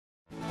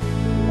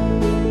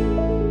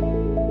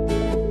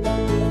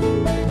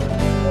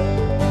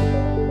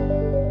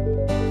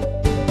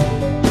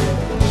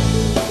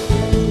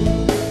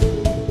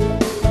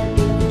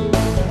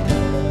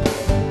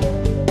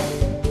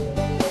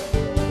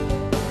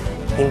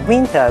In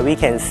winter, we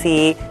can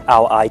see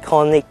our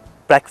iconic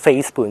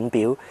black-faced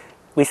spoonbill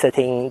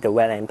visiting the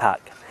wetland park.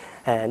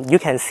 And you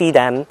can see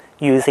them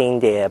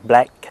using their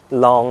black,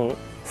 long,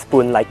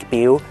 spoon-like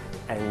bill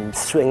and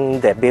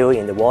swing their bill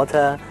in the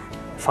water,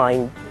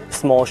 find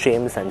small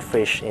shrimps and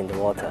fish in the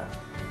water.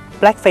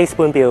 Black-faced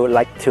spoonbill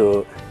like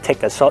to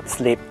take a short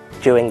sleep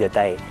during the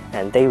day,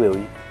 and they will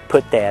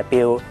put their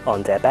bill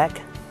on their back,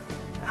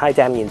 hide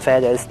them in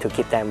feathers to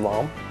keep them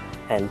warm,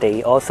 and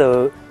they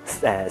also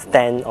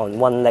stand on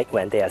one leg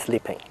when they are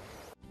sleeping.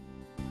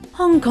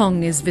 Hong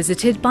Kong is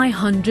visited by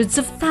hundreds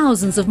of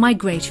thousands of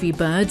migratory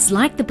birds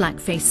like the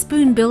black-faced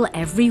spoonbill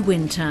every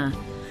winter.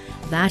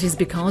 That is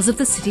because of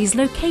the city's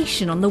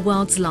location on the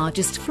world's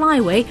largest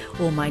flyway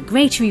or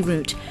migratory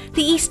route,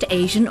 the East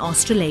Asian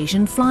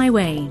Australasian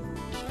Flyway.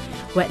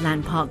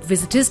 Wetland Park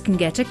visitors can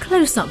get a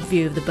close-up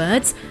view of the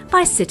birds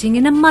by sitting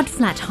in a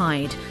mudflat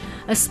hide,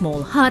 a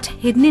small hut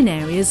hidden in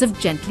areas of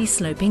gently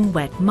sloping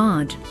wet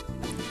mud.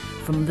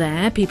 From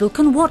there, people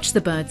can watch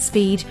the birds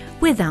feed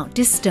without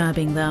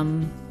disturbing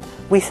them.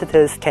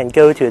 Visitors can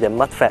go to the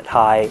mudflat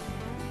hide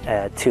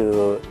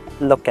to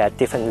look at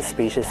different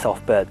species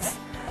of birds.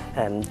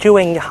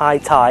 During high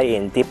tide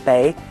in Deep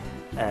Bay,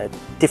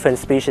 different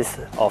species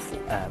of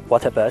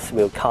water birds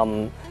will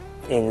come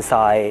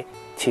inside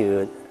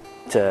to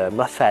the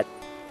mudflat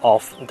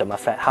of the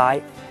mudflat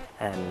hide,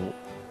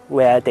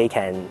 where they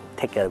can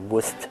take a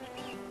roost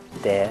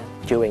there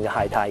during the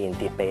high tide in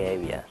Deep Bay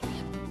area.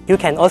 You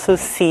can also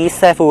see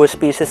several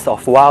species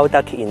of wild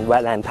duck in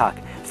Wetland Park.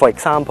 For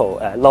example,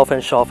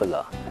 northern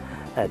shoveler.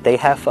 They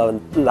have a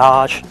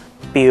large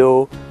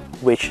bill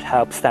which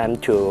helps them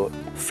to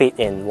feed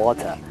in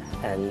water.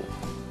 And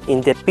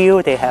in the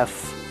bill, they have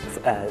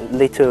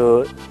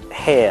little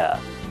hair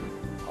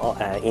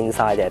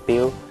inside their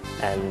bill,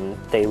 and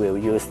they will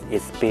use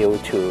its bill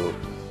to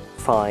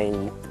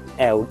find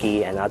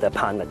algae and other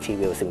plant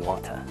materials in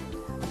water.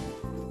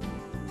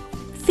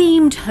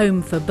 Themed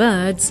Home for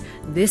Birds,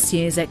 this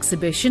year's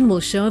exhibition will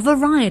show a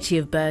variety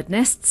of bird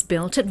nests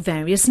built at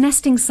various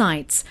nesting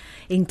sites,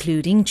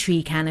 including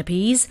tree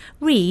canopies,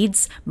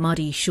 reeds,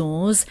 muddy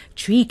shores,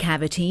 tree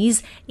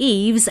cavities,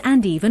 eaves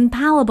and even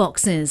power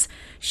boxes,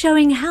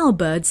 showing how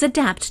birds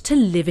adapt to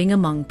living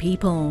among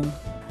people.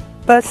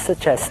 Birds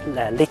such as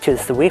little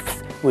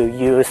swifts will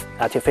use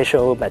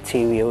artificial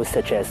materials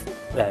such as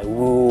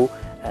wool,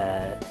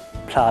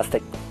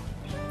 plastic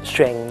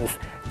strings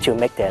to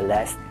make their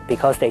nest,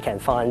 because they can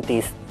find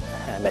these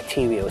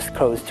materials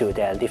close to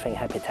their living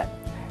habitat.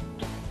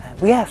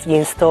 We have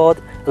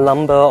installed a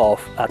number of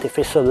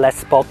artificial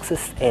nest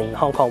boxes in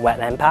Hong Kong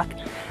Wetland Park,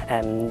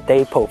 and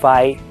they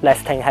provide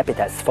nesting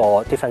habitats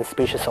for different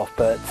species of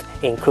birds,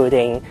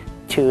 including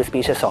 2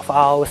 species of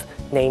owls,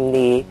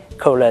 namely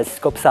collared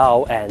scoop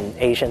owl and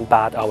Asian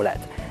barred owlet,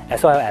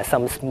 as well as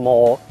some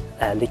small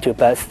little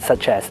birds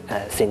such as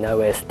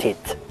Cinereous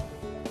tit.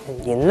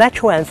 In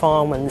natural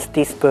environments,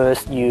 these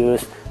birds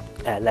use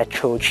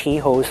natural tree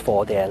holes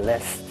for their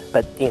nests,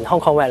 but in Hong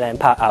Kong Wetland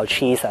Park, our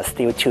trees are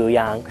still too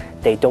young.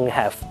 They don't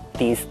have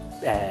these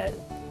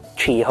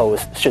tree holes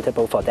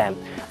suitable for them,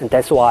 and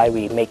that's why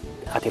we make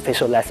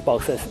artificial nest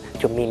boxes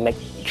to mimic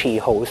tree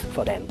holes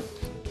for them.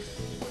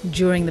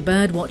 During the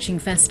bird-watching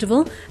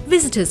festival,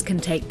 visitors can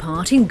take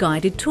part in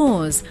guided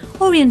tours,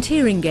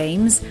 orienteering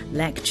games,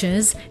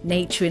 lectures,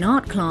 nature and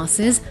art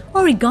classes,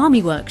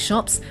 origami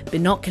workshops,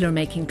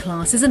 binocular-making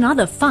classes and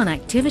other fun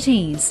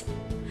activities.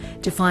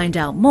 To find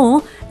out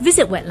more,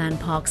 visit Wetland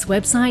Park's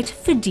website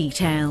for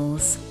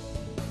details.